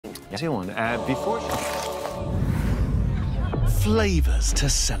Yes, you want. Before... Flavours to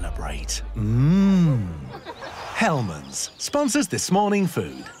celebrate. Mmm. Hellmann's sponsors this morning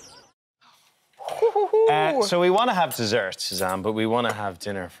food. So we want to have dessert, Suzanne, but we want to have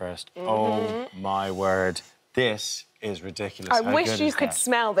dinner first. Oh, my word. This is ridiculous. I wish you could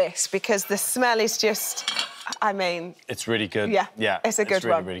smell this, because the smell is just... I mean... It's really good. Yeah, it's a good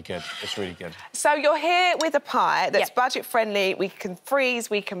one. It's really good. It's really good. So you're here with a pie that's budget-friendly. We can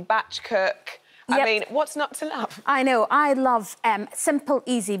freeze, we can batch cook. I mean, what's not to love? I know. I love simple,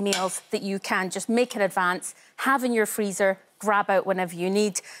 easy meals that you can just make in advance, have in your freezer, grab out whenever you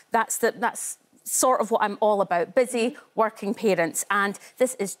need. That's sort of what I'm all about. Busy, working parents. And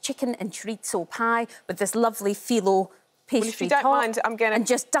this is chicken and chorizo pie with this lovely phyllo pastry if you don't mind, I'm going to... And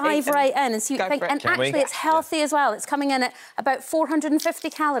just dive right in and see what you think. And actually, it's healthy as well. It's coming in at about 450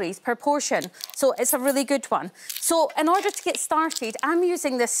 calories per portion. So it's a really good one. So in order to get started, I'm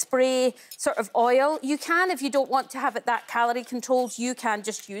using this spray sort of oil. You can, if you don't want to have it that calorie controlled, you can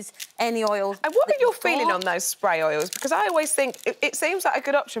just use any oil. And what are your feeling on those spray oils? Because I always think it seems like a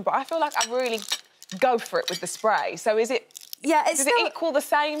good option, but I feel like I really go for it with the spray. So is it... Yeah, does it equal the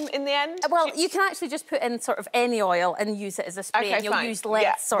same in the end? Well, you can actually just put in sort of any oil and use it as a spray, and you'll use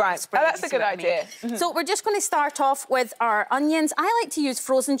less sort of spray. Oh, that's a good idea. So we're just going to start off with our onions. I like to use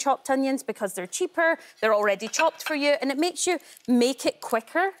frozen chopped onions because they're cheaper, they're already chopped for you, and it makes you make it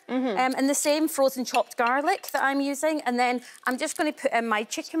quicker. And the same frozen chopped garlic that I'm using. And then I'm just going to put in my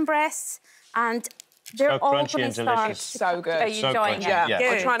chicken breasts, and they're so all crunchy going and to start. delicious. So good. Are you enjoying it? Yeah.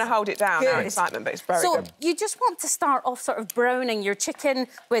 We're trying to hold it down, our excitement, but it's very good. So you just want to start off sort of browning your chicken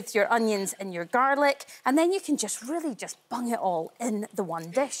with your onions and your garlic, and then you can just really just bung it all in the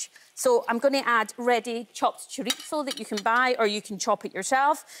one dish. So I'm going to add ready chopped chorizo that you can buy, or you can chop it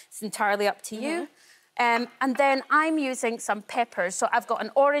yourself. It's entirely up to you. And then I'm using some peppers. So I've got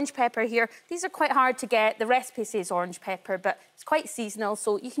an orange pepper here. These are quite hard to get. The recipe says orange pepper, but it's quite seasonal,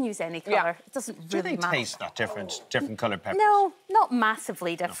 so you can use any colour. It doesn't really matter. Do they taste that different coloured peppers? No, not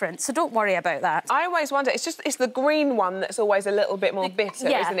massively different, so don't worry about that. I always wonder, it's the green one that's always a little bit more bitter,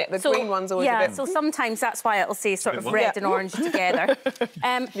 isn't it? The green one's always a bit... Yeah, so sometimes that's why it'll say sort of red and orange together.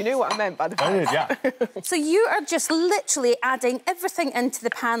 You knew what I meant by the way. I did, yeah. So you are just literally adding everything into the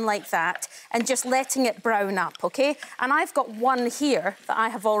pan like that and just letting it brown up, OK? And I've got one here that I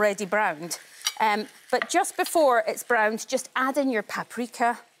have already browned. But just before it's browned, just add in your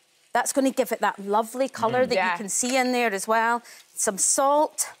paprika. That's going to give it that lovely colour that you can see in there as well. Some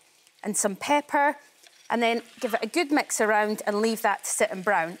salt and some pepper, and then give it a good mix around and leave that to sit and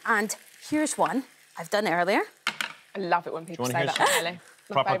brown. And here's one I've done earlier. I love it when people say that, Ellie.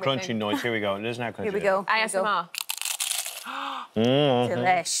 Proper crunchy noise. Here we go. It is now crunchy. Here we go. ASMR.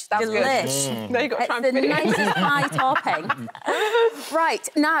 Delish. That's delish. Good. Now you've got to try and finish. It's the nicest pie topping. Right,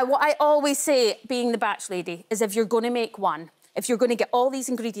 now, what I always say, being the batch lady, is if you're going to make one, if you're going to get all these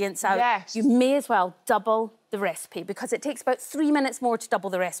ingredients out, you may as well double the recipe, because it takes about 3 minutes more to double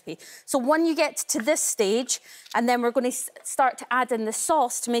the recipe. So when you get to this stage, and then we're going to start to add in the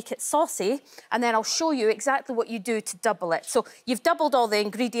sauce to make it saucy, and then I'll show you exactly what you do to double it. So you've doubled all the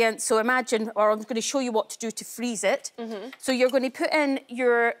ingredients, so imagine, or I'm going to show you what to do to freeze it. So you're going to put in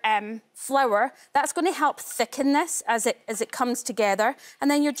your flour. That's going to help thicken this as it comes together,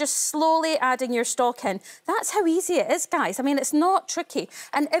 and then you're just slowly adding your stock in. That's how easy it is, guys. I mean, it's not tricky.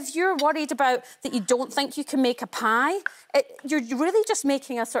 And if you're worried about that you don't think you can make a pie, you're really just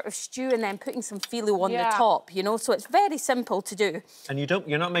making a sort of stew and then putting some phyllo on the top, you know, so it's very simple to do. And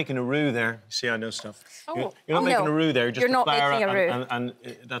you're not making a roux there. See, I know stuff. Oh. You're not making a roux there, just you're not flour, making a roux. and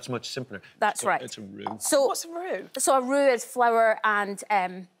that's much simpler. That's right. It's a roux. So what's a roux? So a roux is flour and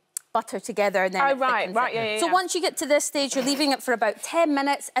butter together, and then So once you get to this stage, you're leaving it for about 10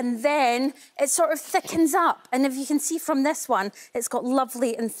 minutes, and then it sort of thickens up. And if you can see from this one, it's got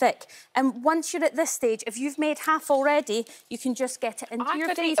lovely and thick. And once you're at this stage, if you've made half already, you can just get it into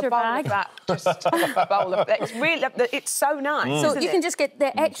your freezer bag. Just a bowl of that. It's really, it's so nice. So you can just get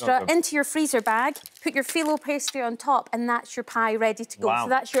the extra into your freezer bag, put your phyllo pastry on top, and that's your pie ready to go. So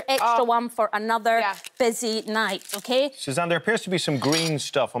that's your extra one for another busy night, OK? Suzanne, there appears to be some green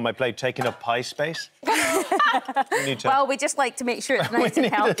stuff on my plate taking up pie space. Well, we just like to make sure it's nice and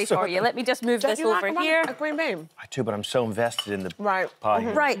healthy for you. Let me just move this over here. A green bean? I do, but I'm so invested in the pie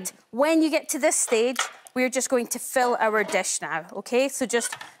here. Right. When you get to this stage, we're just going to fill our dish now, OK? So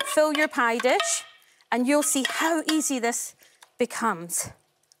just fill your pie dish, and you'll see how easy this becomes.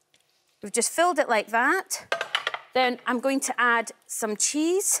 We've just filled it like that. Then I'm going to add some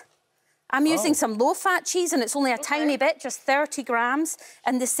cheese. I'm using some low-fat cheese, and it's only a tiny bit, just 30 grams.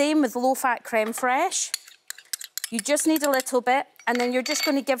 And the same with low-fat creme fraiche. You just need a little bit. and then you're just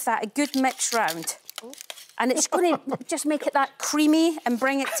going to give that a good mix round. And it's going to just make it that creamy and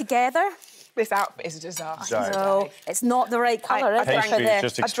bring it together. This outfit is a disaster. So it's not the right colour, is it? Pastry's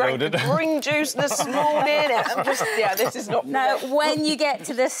just exploded. I drank green juice this morning. I'm just, yeah, this is not... Now, when you get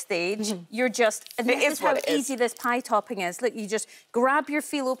to this stage, you're just... And this is how it easy this pie topping is. Look, you just grab your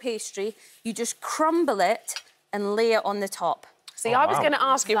phyllo pastry, you just crumble it and lay it on the top. See, I was going to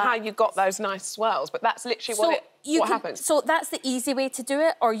ask you how you got those nice swirls, but that's literally what happens. So that's the easy way to do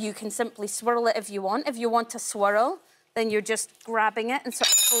it, or you can simply swirl it if you want. If you want to swirl, then you're just grabbing it and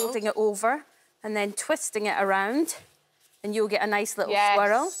sort of folding it over and then twisting it around, and you'll get a nice little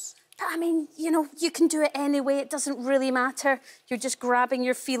swirl. But, I mean, you know, you can do it anyway. It doesn't really matter. You're just grabbing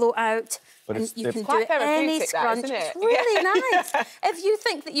your phyllo out, and you can do it any scrunch. It's really nice. If you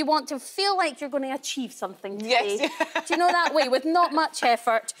think that you want to feel like you're going to achieve something today, do you know that way, with not much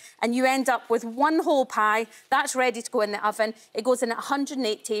effort, and you end up with one whole pie, that's ready to go in the oven. It goes in at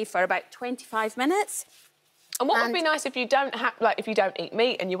 180 for about 25 minutes. And what would be nice if you don't have, like, if you don't eat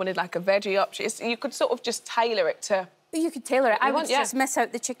meat and you wanted like a veggie option, you could sort of just tailor it to... You could tailor it. I would just miss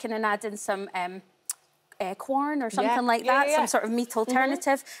out the chicken and add in some corn or something like that, some sort of meat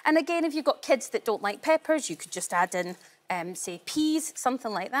alternative. And again, if you've got kids that don't like peppers, you could just add in, say, peas,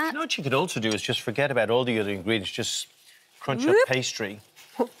 something like that. You know what you could also do is just forget about all the other ingredients, just crunch up pastry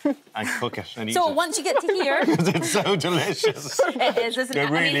and cook it and eat it. So once you get to here... It's so delicious. It is, isn't it? It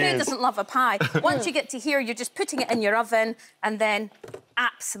really I mean, who is. doesn't love a pie? Once you get to here, you're just putting it in your oven and then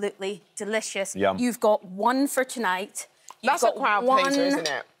absolutely delicious. Yum. You've got one for tonight. That's a crowd pleaser, isn't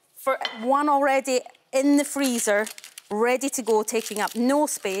it? For one already in the freezer, ready to go, taking up no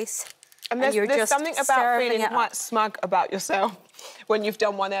space. And there's something about feeling quite smug about yourself when you've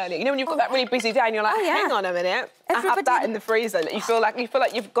done one earlier. You know, when you've got that really busy day and you're like, hang on a minute, I have that in the freezer. You feel like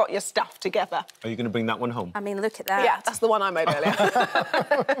you've got your stuff together. Are you going to bring that one home? I mean, look at that. Yeah, that's the one I made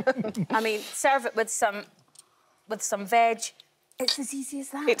earlier. I mean, serve it with some veg. It's as easy as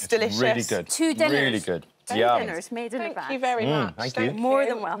that. It's delicious. Really good. 2 dinners. Really good. Dinners made in advance. Thank you very much. Thank you. More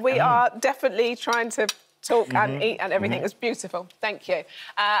than welcome. We are definitely trying to talk and eat and everything. It's beautiful. Thank you.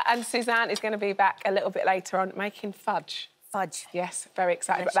 And Suzanne is going to be back a little bit later on making fudge. Fudge. Yes, very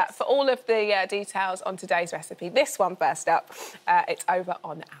excited about that. For all of the details on today's recipe, this one first up, it's over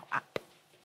on our app.